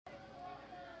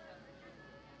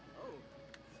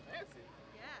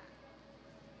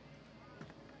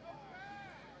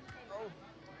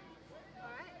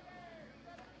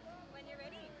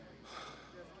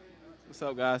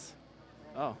What's up, guys?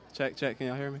 Oh, check, check. Can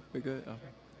y'all hear me? We good? Okay.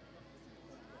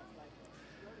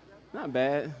 Not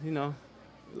bad. A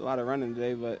lot of running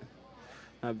today, but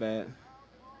not bad.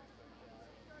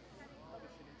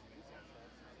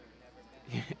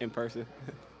 In person.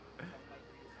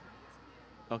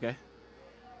 Okay.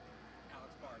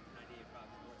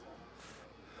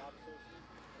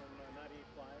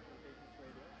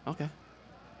 Okay.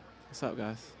 What's up,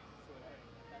 guys?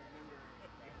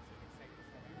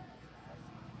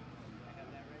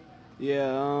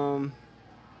 Yeah.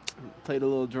 Played a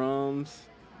little drums,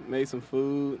 made some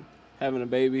food, having a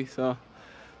baby, so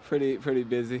pretty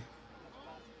busy.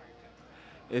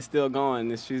 It's still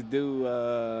going. She's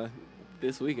due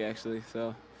this week actually,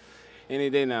 so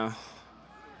any day now.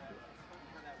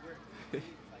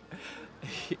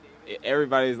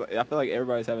 Everybody's. I feel like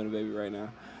everybody's having a baby right now.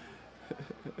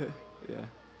 Yeah,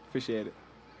 appreciate it.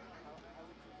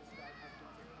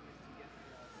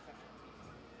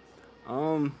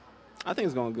 Um, I think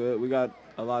it's going good. We got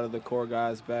a lot of the core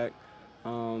guys back.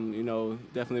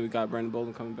 Definitely we got Brandon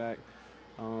Bolden coming back,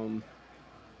 um,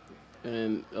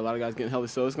 and a lot of guys getting healthy.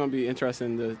 So it's going to be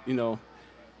interesting to,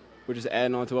 we're just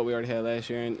adding on to what we already had last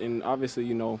year. And obviously,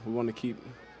 we want to keep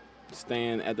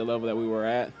staying at the level that we were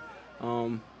at.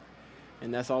 Um,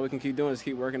 and that's all we can keep doing is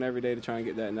keep working every day to try and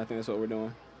get that. And I think that's what we're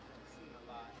doing.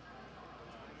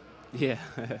 Yeah.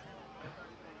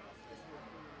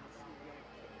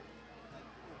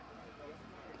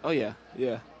 Oh, yeah.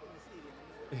 Yeah.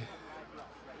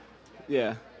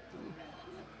 Yeah.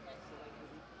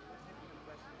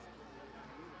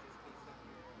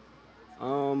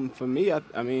 For me,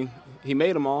 I mean, he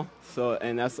made them all. So,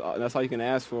 and that's all you can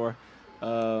ask for.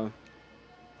 Uh,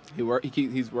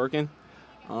 he's working.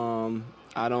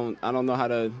 I don't know how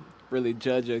to really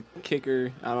judge a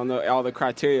kicker. I don't know all the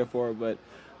criteria for it, but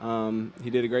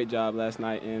he did a great job last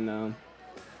night, and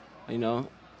you know,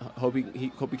 hope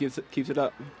he keeps it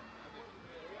up.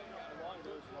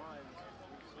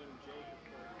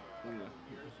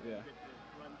 Yeah.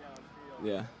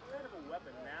 Yeah.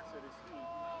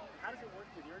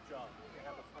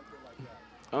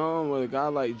 With a guy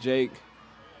like Jake,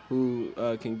 who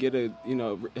can get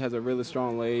has a really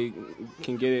strong leg,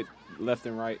 can get it left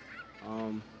and right.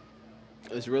 Um,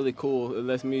 it's really cool. It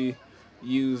lets me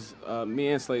use me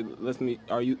and Slade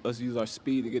us use our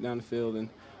speed to get down the field and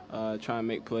try and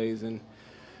make plays, and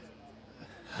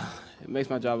it makes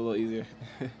my job a little easier.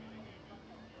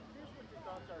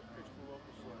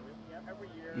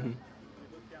 Hmm.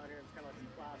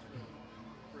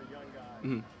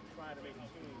 Hmm.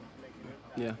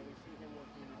 Yeah.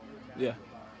 Yeah.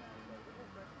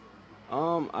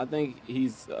 I think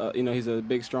he's a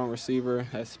big, strong receiver,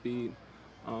 has speed.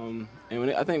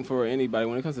 I think for anybody,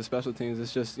 when it comes to special teams,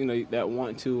 it's just that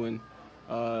want to and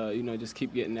just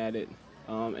keep getting at it.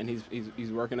 And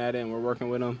he's working at it, and we're working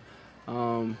with him.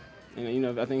 Um,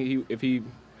 and I think if he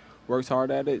works hard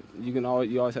at it, you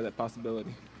always have that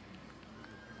possibility.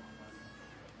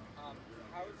 How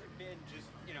has it been just,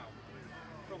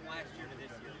 from last year to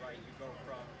this year, right? You go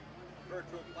from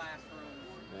virtual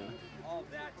classrooms, Yeah. all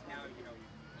of that, to now,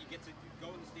 you get to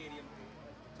go in the stadium,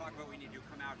 talk about what you need to do,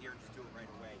 come out here and just do it right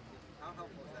away. How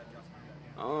helpful is that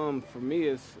adjustment? For me,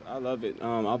 I love it.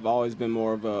 I've always been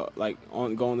more of a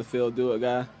go on the field, do it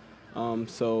guy.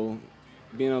 So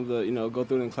being able to go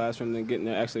through it in the classroom and getting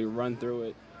to actually run through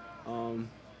it, um,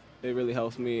 it really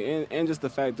helps me. And just the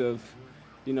fact of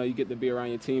you get to be around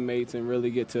your teammates and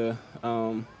really get to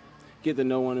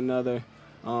know one another,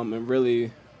 and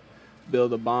really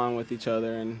build a bond with each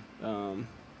other, and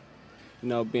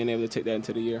being able to take that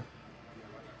into the year.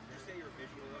 Would you say you're a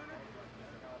visual learner?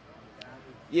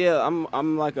 Yeah,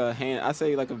 I'm like I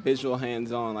say like a visual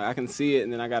hands-on. Like I can see it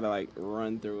and then I gotta like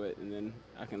run through it and then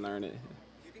I can learn it. Do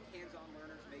you think hands-on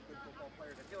learners make good football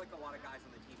players? I feel like a lot of guys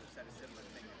on the team have said a similar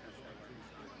thing because they're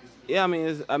learning style. Yeah,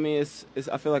 it's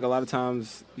I feel like a lot of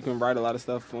times you can write a lot of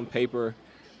stuff on paper,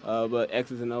 but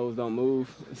X's and O's don't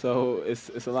move. So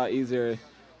it's a lot easier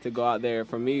to go out there.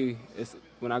 For me, it's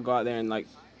when I go out there and like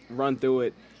run through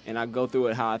it and I go through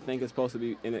it how I think it's supposed to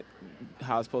be in it,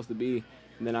 how it's supposed to be,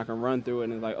 and then I can run through it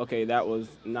and it's like, okay, that was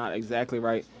not exactly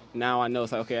right. Now I know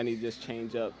it's like, okay, I need to just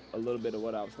change up a little bit of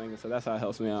what I was thinking. So that's how it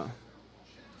helps me out.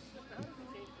 How's it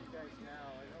changed for you guys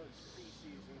now? I know it's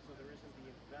preseason, so there isn't the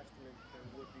investment there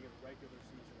would be a regular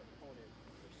season opponent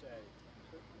per se.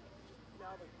 But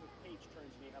now that the page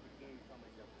turns and you have a game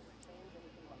coming up, does it change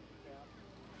anything about the camp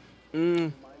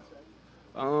Mm, mindset?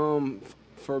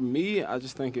 for me, I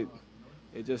just think it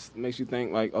just makes you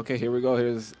think like, okay, here we go.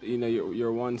 Here's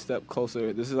you're one step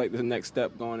closer. This is like the next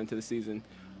step going into the season.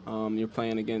 You're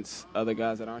playing against other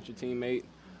guys that aren't your teammate.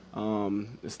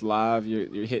 It's live.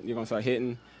 You're hitting. You're gonna start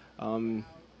hitting, and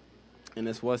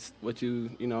it's what you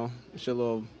know.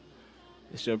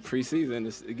 It's your preseason.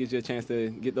 It gives you a chance to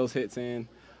get those hits in,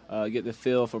 get the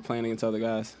feel for playing against other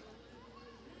guys.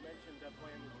 You mentioned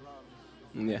playing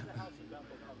the drums. Yeah. How's the Bethel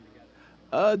come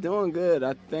together? Doing good.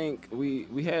 I think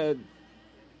we had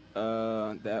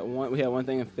that one. We had one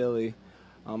thing in Philly.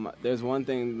 There's one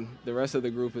thing. The rest of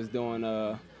the group is doing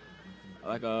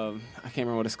I can't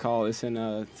remember what it's called. It's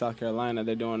in South Carolina.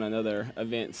 They're doing another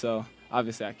event. So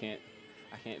obviously I can't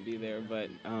be there. But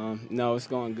no, it's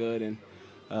going good, and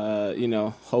you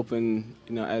know, hoping,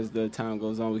 you know, as the time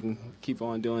goes on, we can keep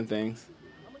on doing things.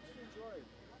 How much do you enjoy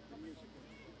the music?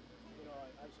 You know,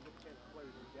 I was a good chance to play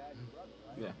with your dad and your brother,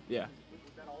 right? Yeah.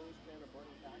 Was that always been a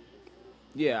burning passion?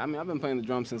 Yeah, I mean, I've been playing the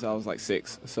drums since I was like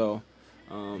 6, so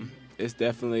it's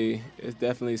definitely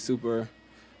super.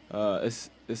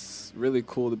 It's really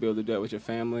cool to be able to do it with your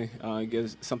family. It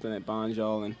gives something that bonds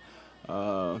y'all, and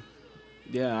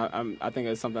yeah, I think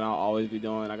it's something I'll always be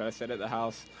doing. I gotta sit at the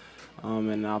house,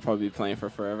 and I'll probably be playing for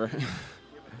forever. Do you have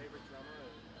a favorite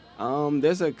drummer?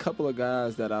 There's a couple of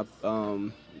guys that I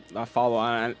follow.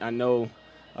 I know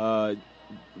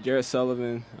Jared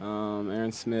Sullivan,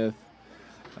 Aaron Smith,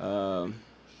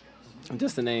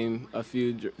 just to name a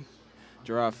few,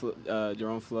 Jerome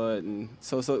Flood, and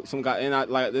so some guys, and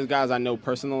there's guys I know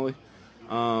personally.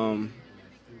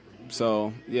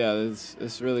 So yeah,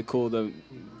 it's really cool to.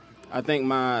 I think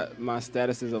my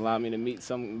status has allowed me to meet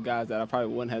some guys that I probably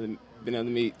wouldn't have been able to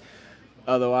meet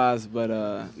otherwise. But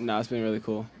no, it's been really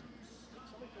cool.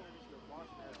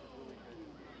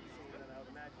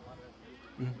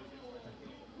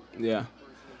 Yeah.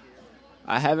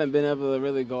 I haven't been able to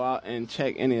really go out and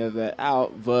check any of that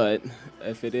out, but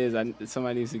if it is,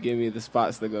 somebody needs to give me the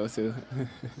spots to go to.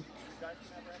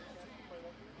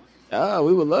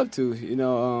 We would love to. You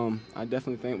know, I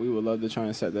definitely think we would love to try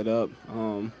and set that up.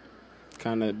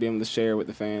 Kind of be able to share with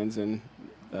the fans in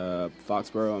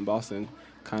Foxborough and Boston,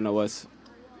 kind of what's,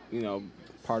 you know,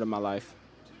 part of my life.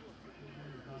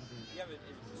 Do you have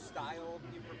a style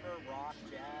you prefer, rock,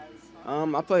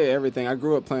 jazz? I play everything. I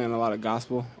grew up playing a lot of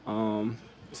gospel.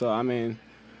 So, I mean,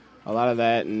 a lot of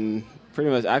that, and pretty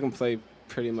much I can play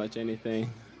pretty much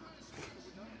anything.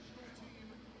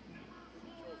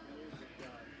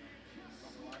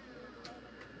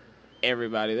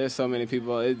 Everybody. There's so many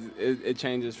people. It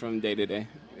changes from day to day.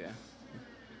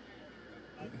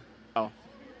 Yeah.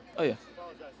 Oh yeah.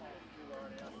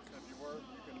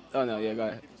 Oh no, yeah. Go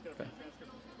ahead.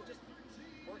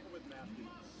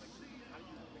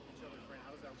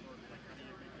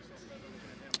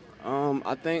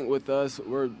 I think with us,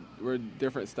 we're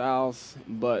different styles,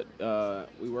 but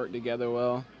we work together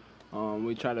well.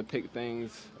 We try to pick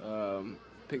things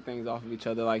off of each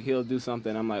other. Like, he'll do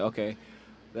something, I'm like, okay,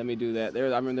 let me do that. I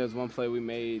remember there's one play we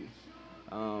made.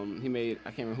 He made,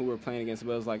 I can't remember who we were playing against,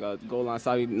 but it was like a goal line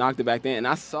stop. He knocked it back then, and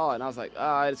I saw it, and I was like,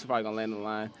 it's probably going to land on the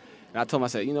line. And I told him, I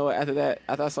said, you know what, after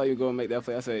I saw you go and make that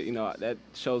play, I said, you know, that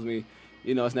shows me,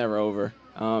 you know, it's never over.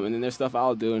 And then there's stuff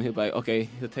I'll do, and he'll be like, okay,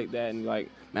 he'll take that and be like,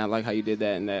 man, I like how you did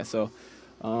that and that. So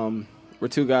we're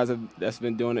two guys that's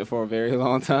been doing it for a very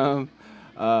long time,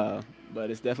 but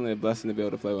it's definitely a blessing to be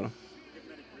able to play with him.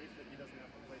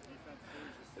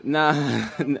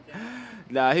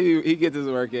 Nah, he gets his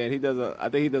work in. I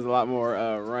think he does a lot more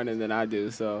running than I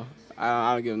do, so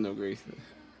I don't give him no grief.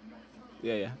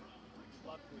 Yeah.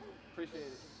 Appreciate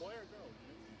it.